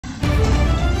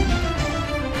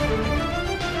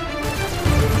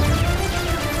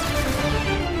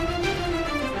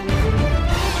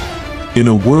In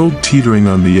a world teetering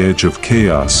on the edge of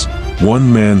chaos,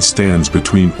 one man stands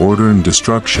between order and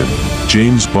destruction.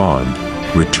 James Bond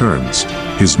returns.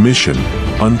 His mission: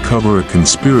 uncover a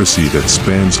conspiracy that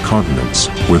spans continents,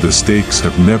 where the stakes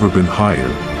have never been higher.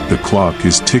 The clock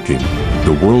is ticking.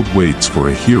 The world waits for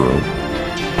a hero.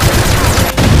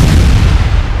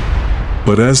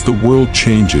 But as the world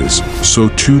changes, so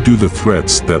too do the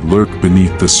threats that lurk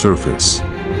beneath the surface.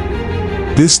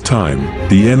 This time,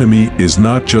 the enemy is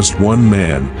not just one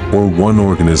man or one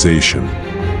organization,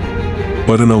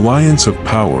 but an alliance of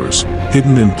powers,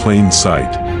 hidden in plain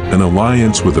sight, an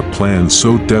alliance with a plan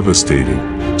so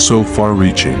devastating, so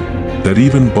far-reaching, that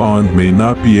even Bond may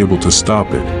not be able to stop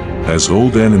it. As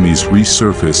old enemies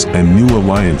resurface and new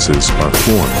alliances are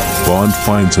formed, Bond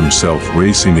finds himself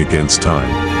racing against time,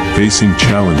 facing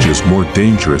challenges more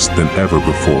dangerous than ever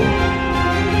before.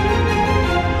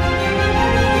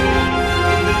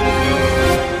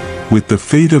 With the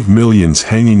fate of millions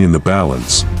hanging in the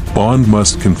balance, Bond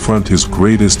must confront his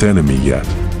greatest enemy yet,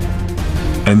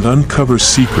 and uncover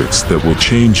secrets that will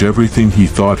change everything he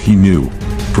thought he knew.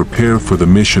 Prepare for the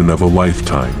mission of a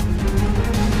lifetime,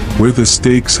 where the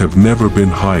stakes have never been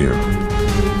higher,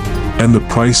 and the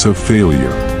price of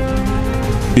failure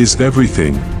is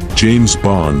everything. James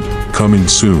Bond, coming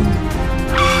soon.